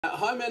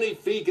How many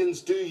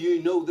vegans do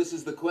you know? This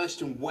is the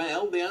question.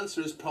 Well, the answer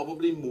is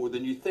probably more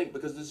than you think,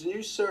 because there's a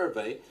new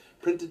survey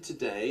printed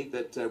today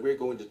that we're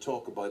going to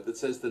talk about that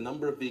says the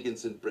number of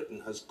vegans in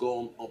Britain has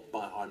gone up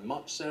by how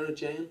much, Sarah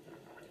Jane?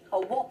 A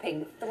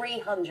whopping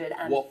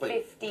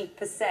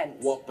 350%.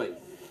 Whopping.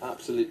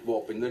 Absolute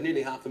whopping. There are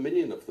nearly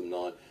 500,000 of them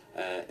now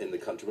in the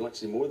country. Well,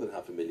 actually more than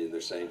 500,000,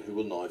 they're saying, who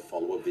will now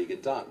follow a vegan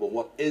diet. Well,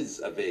 what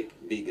is a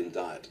vegan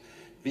diet?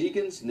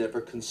 Vegans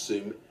never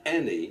consume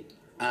any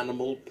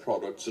animal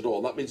products at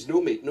all. That means no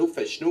meat, no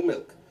fish, no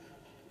milk.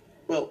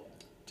 Well,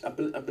 I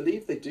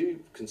believe they do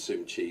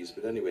consume cheese,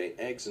 but anyway,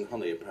 eggs and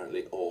honey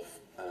apparently off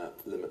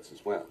limits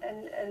as well.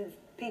 And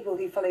people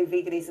who follow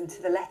veganism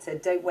to the letter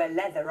don't wear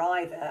leather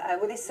either.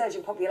 Well, this surge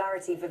in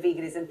popularity for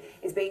veganism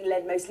is being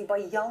led mostly by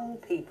young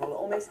people.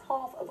 Almost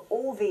half of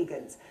all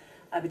vegans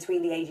are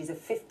between the ages of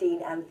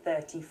 15 and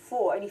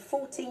 34. Only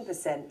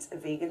 14%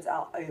 of vegans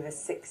are over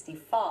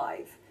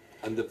 65.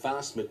 And the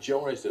vast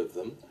majority of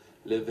them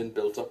live in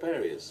built-up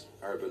areas,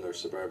 urban or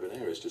suburban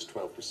areas. Just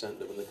 12%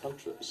 live in the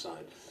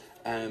countryside.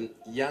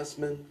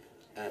 Jasmijn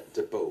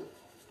de Boo,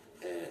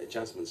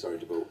 Jasmijn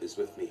de Boo is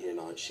with me here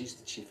now. She's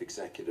the chief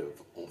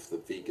executive of the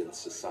Vegan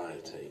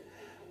Society.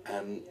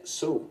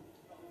 So,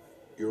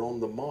 you're on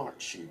the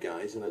march, you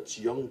guys, and it's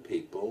young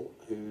people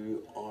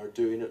who are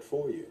doing it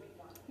for you.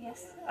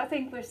 Yes, I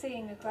think we're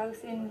seeing a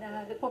growth in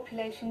the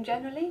population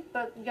generally,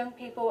 but young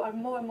people are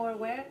more and more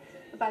aware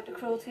about the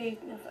cruelty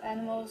of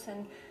animals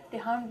and the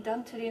harm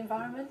done to the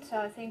environment. So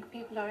I think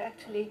people are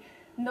actually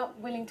not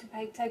willing to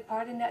take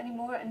part in that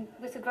anymore. And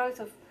with the growth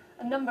of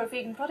a number of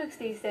vegan products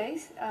these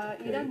days,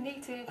 you don't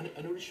need to I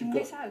noticed you've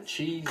miss got out.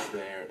 cheese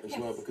there as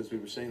well, because we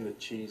were saying that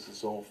cheese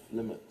is off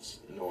limits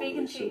normally.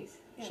 Vegan cheese.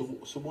 Yes.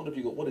 So what have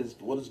you got? What is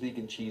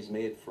vegan cheese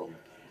made from?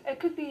 It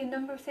could be a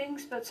number of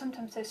things, but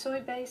sometimes they're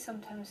soy-based,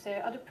 sometimes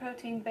they're other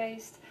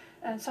protein-based,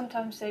 and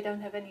sometimes they don't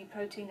have any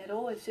protein at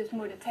all. It's just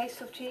more the taste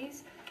of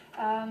cheese.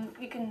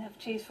 You can have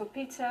cheese for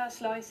pizza,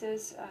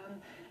 slices,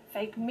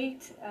 fake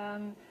meat,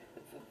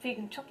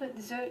 vegan chocolate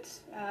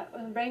desserts, a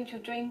range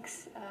of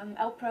drinks.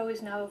 Alpro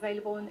is now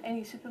available in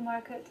any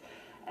supermarket,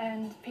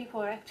 and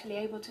people are actually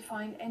able to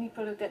find any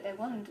product that they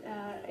want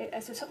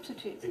as a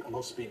substitute. It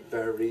must be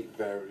very,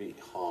 very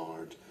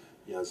hard,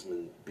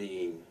 Jasmijn,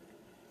 being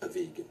a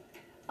vegan.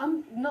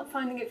 I'm not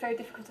finding it very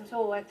difficult at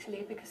all,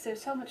 actually, because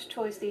there's so much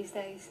choice these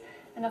days.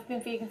 And I've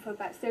been vegan for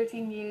about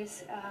 13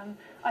 years.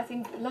 I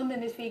think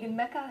London is vegan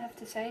mecca, I have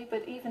to say,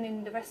 but even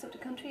in the rest of the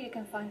country you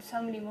can find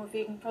so many more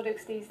vegan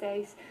products these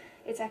days.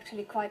 It's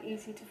actually quite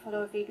easy to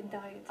follow a vegan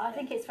diet. I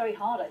think it's very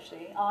hard,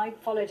 actually. I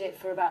followed it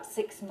for about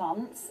 6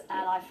 months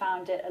and I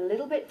found it a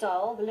little bit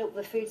dull.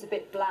 The food's a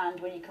bit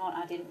bland when you can't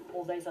add in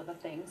all those other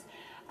things.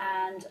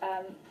 And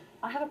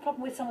I have a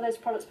problem with some of those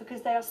products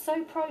because they are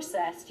so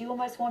processed, you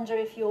almost wonder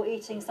if you're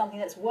eating something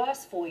that's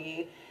worse for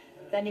you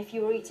than if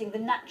you were eating the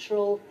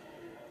natural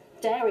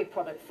dairy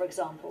product, for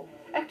example.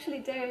 Actually,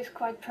 dairy is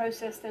quite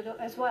processed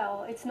as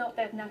well. It's not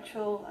that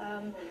natural,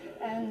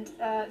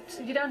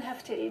 so you don't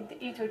have to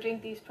eat or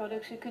drink these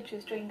products. You could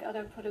just drink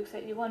other products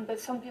that you want,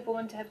 but some people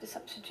want to have the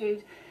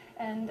substitute.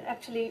 And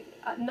actually,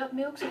 nut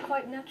milks are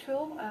quite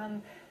natural,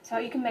 so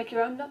you can make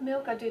your own nut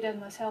milk. I do that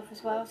myself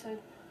as well. So.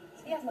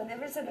 Yes, well,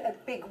 there is a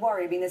big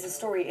worry. I mean, there's a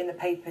story in the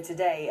paper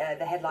today,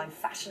 the headline,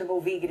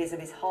 "Fashionable veganism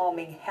is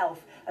harming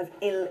health of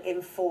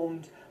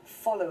ill-informed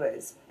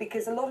followers,"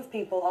 because a lot of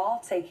people are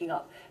taking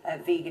up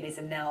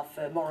veganism now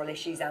for moral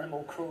issues,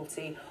 animal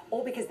cruelty,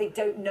 or because they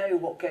don't know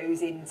what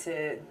goes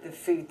into the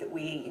food that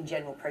we eat in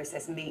general,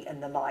 processed meat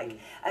and the like.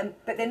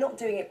 But they're not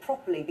doing it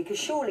properly, because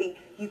surely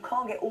you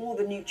can't get all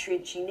the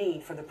nutrients you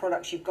need from the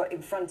products you've got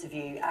in front of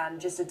you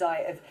and just a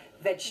diet of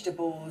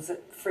vegetables,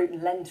 fruit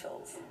and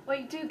lentils. Well,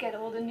 you do get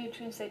all the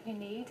nutrients that you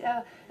need.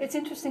 It's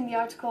interesting, the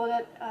article,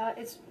 that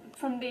it's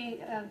from the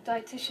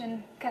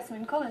dietitian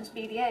Catherine Collins,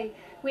 BDA.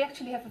 We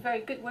actually have a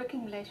very good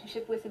working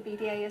relationship with the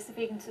BDA as the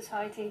Vegan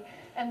Society,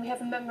 and we have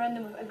a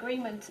memorandum of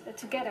agreement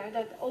together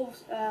that all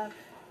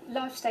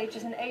life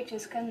stages and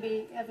ages can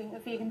be having a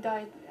vegan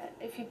diet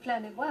if you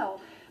plan it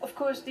well. Of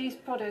course, these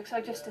products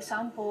are just a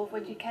sample of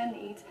what you can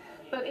eat,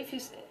 but if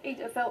you eat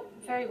a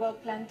very well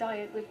planned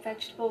diet with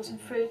vegetables and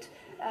fruit,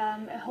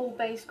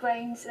 whole-based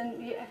grains, and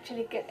you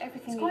actually get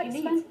everything you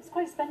need. It's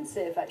quite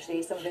expensive,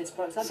 actually, some of those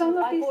products. I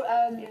bought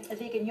a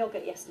vegan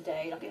yoghurt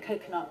yesterday, like a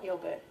coconut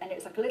yoghurt, and it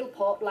was like a little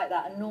pot like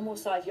that, a normal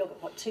size yoghurt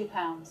pot, £2.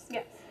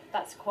 Yeah.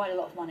 That's quite a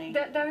lot of money.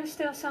 There is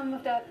still some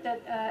of that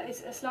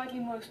is slightly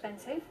more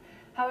expensive.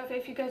 However,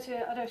 if you go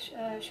to other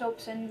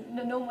shops, and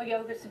the normal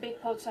yogurts, the big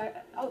pots are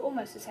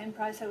almost the same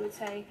price, I would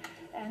say.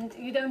 And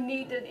you don't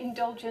need the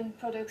indulgent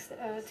products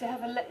to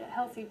have a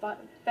healthy,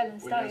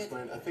 balanced diet.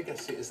 Jasmijn, I think I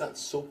see, is that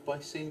soap I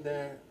see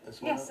there as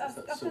well? Yes, I've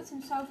got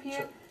some soap here.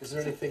 So, is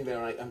there anything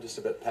there, I'm just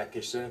a bit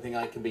peckish, is there anything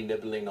I can be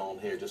nibbling on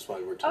here just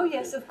while we're talking? Oh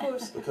yes, of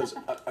course. Because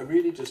I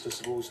really just, I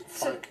suppose,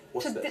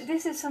 what's this?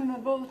 This is some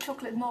raw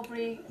chocolate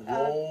mulberry.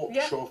 Raw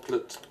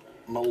chocolate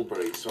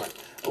mulberries, right.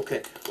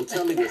 Okay, well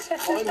tell me this,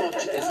 how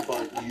much is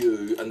about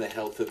you and the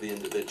health of the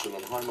individual,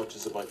 and how much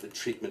is about the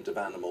treatment of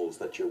animals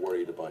that you're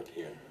worried about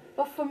here?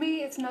 Well, for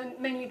me, it's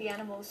mainly the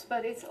animals,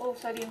 but it's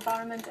also the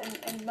environment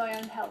and my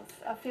own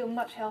health. I feel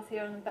much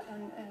healthier on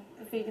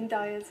a vegan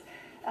diet,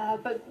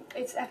 but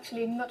it's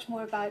actually much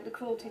more about the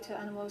cruelty to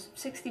animals.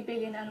 60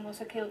 billion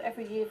animals are killed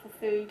every year for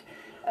food.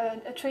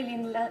 1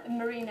 trillion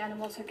marine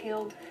animals are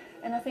killed.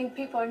 And I think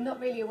people are not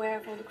really aware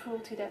of all the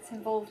cruelty that's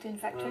involved in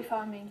factory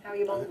farming. How are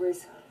your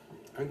mulberries?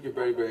 I think you're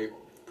very, very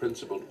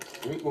principled.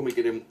 I think when we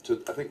get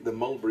into, I think the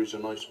mulberries are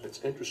nice.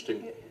 It's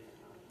interesting. Yeah.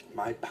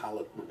 My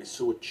palate would be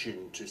so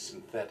attuned to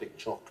synthetic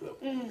chocolate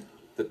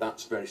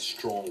that's very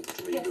strong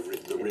to me, Yes.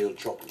 the real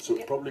chocolate. So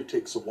Yeah. it probably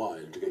takes a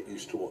while to get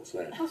used to what's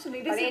there.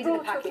 Possibly. By This the is end of raw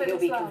the packet, chocolate you'll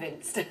as be well.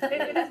 convinced.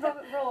 It is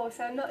raw,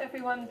 so not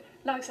everyone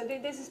likes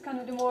it. This is kind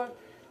of the more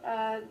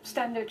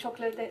standard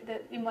chocolate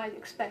that you might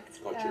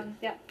expect. Gotcha.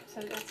 Yeah,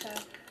 so that's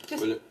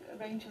just Well, a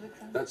range of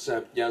examples. That's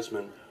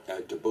Jasmijn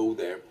de Boo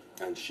there,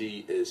 and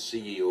she is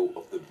CEO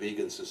of the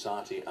Vegan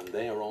Society, and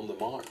they are on the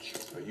march.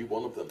 Are you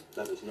one of them?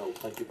 Let us know.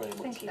 Thank you very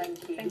much. Thank you.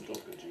 Thank you. Thank Good you.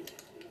 talking to you.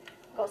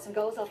 Got some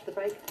goals after the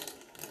break.